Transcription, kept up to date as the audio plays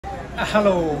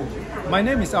Hello, my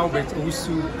name is Albert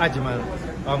Owusu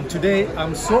Ajiman. Today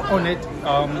I'm so honored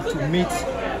to meet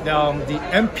the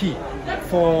MP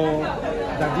for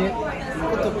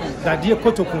Dadie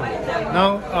Kotokun.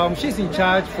 Now she's in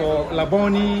charge for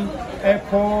Laboni,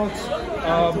 Airport,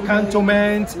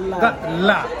 Cantonment,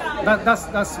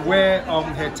 that's where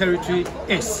her territory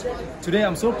is. Today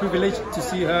I'm so privileged to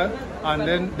see her, and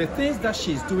then the things that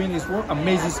she's doing is what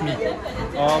amazes me.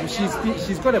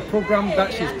 She's got a program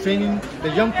that she's training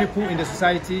the young people in the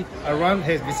society around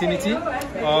her vicinity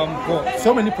for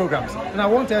so many programs, and I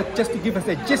want her just to give us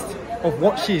a gist of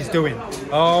what she is doing.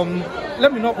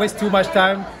 Let me not waste too much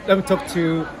time. Let me talk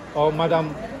to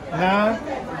Madam Naa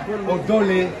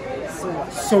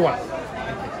Sowah.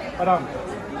 Madam,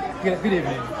 good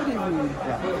evening. Good evening.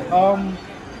 Yeah.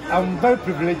 I'm very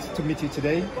privileged to meet you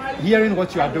today, hearing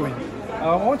what you are doing.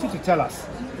 I want you to tell us,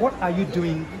 what are you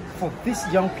doing for these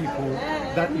young people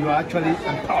that you are actually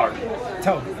empowering?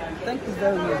 Tell me. Thank you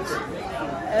very much.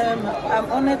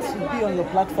 I'm honored to be on your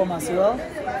platform as well.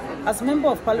 As Member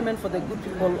of Parliament for the good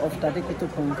people of Dadie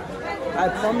Kotokun, I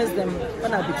promised them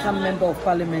when I become Member of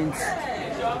Parliament,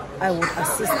 I would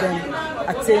assist them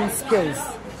attain skills.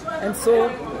 And so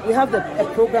we have a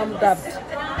program dubbed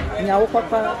Naa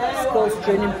Sowah Skills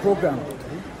Training Program.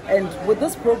 And with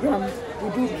this program, we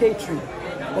do catering.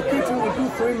 The catering we do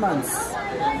 3 months.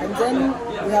 And then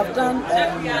we have done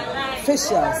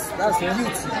facials, that's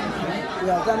beauty. We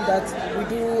have done that. We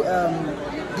do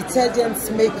detergents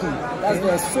making, that's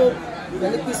the soap, the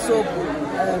liquid soap,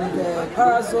 the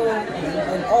parasol,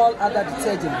 and all other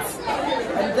detergents.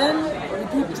 And then we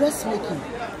do dressmaking.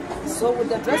 So with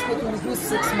the dressmaking, we do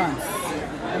 6 months.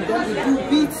 And then we do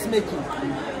beads making.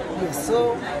 Yes,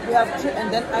 so we have,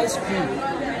 and then ice cream,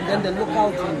 and then the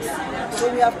local drinks.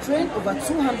 So we have trained over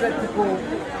 200 people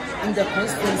in the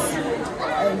constituency,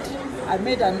 and I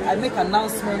make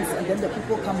announcements, and then the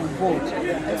people come on board.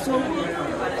 And so,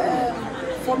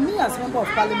 for me as Member of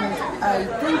Parliament, I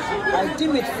think I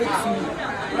deem it fit to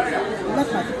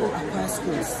let my people acquire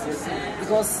skills,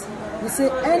 because we say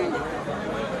earn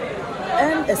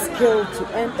a skill to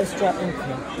earn extra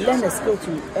income. Learn a skill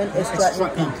to earn extra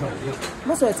income.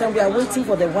 Most of the time we are waiting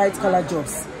for the white collar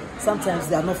jobs. Sometimes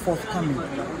they are not forthcoming.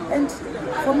 And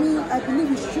for me, I believe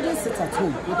we shouldn't sit at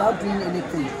home without doing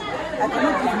anything. I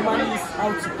cannot give money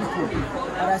out to people.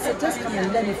 But I said, just come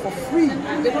and learn it for free.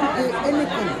 They don't pay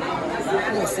anything.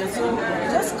 Yes, and so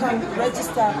just come,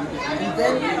 register, and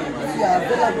then if you are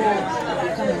available,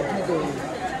 come and do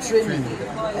the training.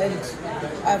 And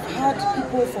I've had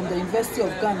people from the University of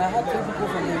Ghana, I had 3 people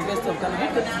from the University of Ghana who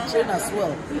came to train as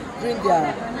well during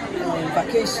their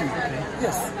vacation.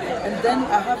 Yes. And then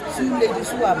I have 2 ladies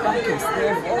who are bankers. They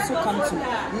have also come to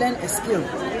learn a skill.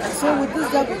 And so with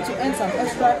this job, to earn some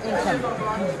extra income.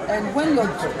 And when your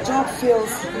job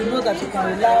fails, you know that you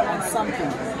can rely on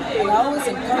something. And I always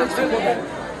encourage people that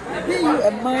be you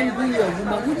a man, be you a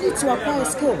woman, you need to acquire a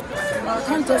skill. You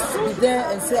can't just be there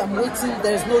and say, I'm waiting,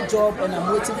 there's no job and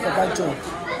I'm waiting for that job.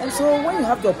 And so when you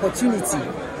have the opportunity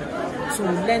to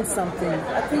learn something,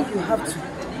 I think you have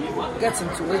to get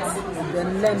into it and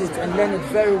then learn it, and learn it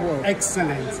very well.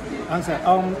 Excellent answer.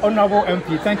 Honorable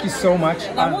MP, thank you so much.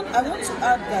 And I want to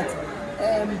add that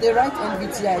they write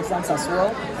NVTI exams as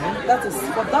well. That is,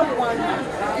 for that one,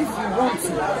 if you want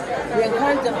to, we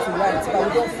encourage them to write, but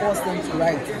we don't force them to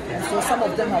write. And so some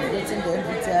of them have written the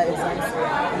NVTI exams.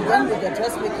 And then with the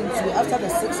dressmaking too, after the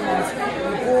 6 months,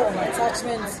 we go on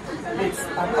attachments with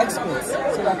an expert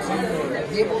so that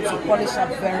we be able to polish up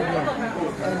very well.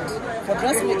 And for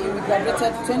dressmaking, we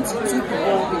graduated 22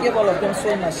 people. We gave all of them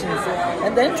sewing machines.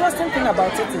 And the interesting thing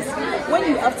about it is, when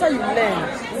you, after you learn,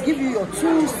 we give you your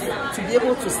tools to be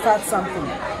able to start something.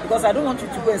 Because I don't want you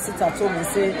to go and sit at home and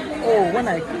say, oh, when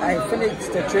I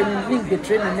finished the training, link the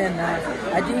training, then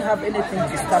I didn't have anything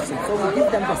to start it. So we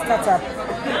give them the startup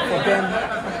for them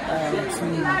to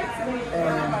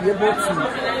be able to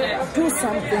do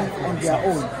something on their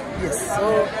own. Yes,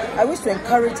 so I wish to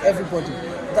encourage everybody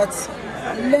that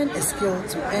learn a skill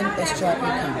to earn extra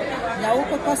income. Now,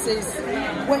 Papa says,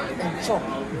 work and chop,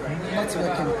 not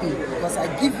work and pay. Because I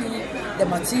give you the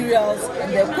materials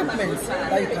and the equipment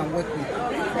that you can work with.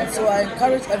 And so I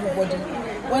encourage everybody,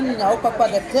 when Naa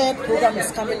Sowah, the 3rd program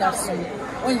is coming up soon,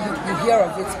 when you hear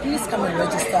of it, please come and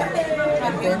register,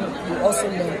 and then you also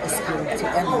learn a skill to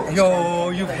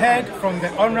earn. You've heard from the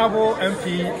Honorable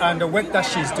MP, and the work that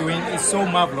she's doing is so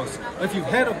marvelous. If you've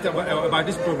heard of about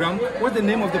this program, what's the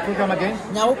name of the program again?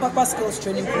 Naa Sowah Skills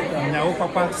Training Program. Naa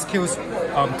Sowah Skills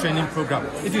Training Program.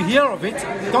 If you hear of it,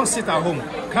 don't sit at home.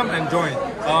 Come and join.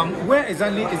 Where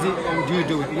exactly is it, or do you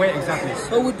do it? Where exactly?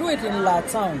 So we do it in La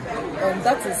Town, and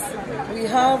that is We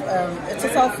have a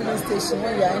Total filling station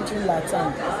when you are entering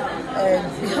Latam.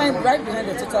 Right behind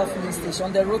the Total filling station,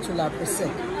 on the road to La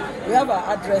Presec. We have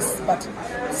our address, but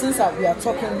since we are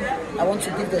talking, I want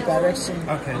to give the direction.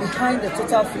 Okay. Behind the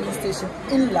Total filling station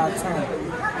in Latam,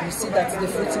 you see that the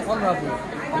fruiting honorable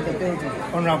on the building.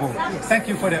 Honorable. Yes. Thank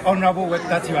you for the honorable work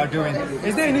that you are doing.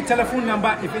 Is there any telephone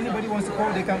number? If anybody wants to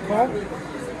call, they can call?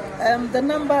 The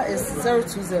number is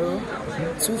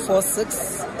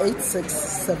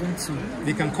 020-246-8672.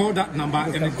 They can call that number,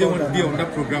 and if they want to be on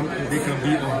that program, they can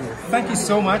be on. Thank you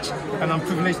so much, and I'm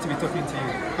privileged to be talking to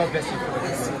you. God bless you for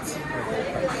this.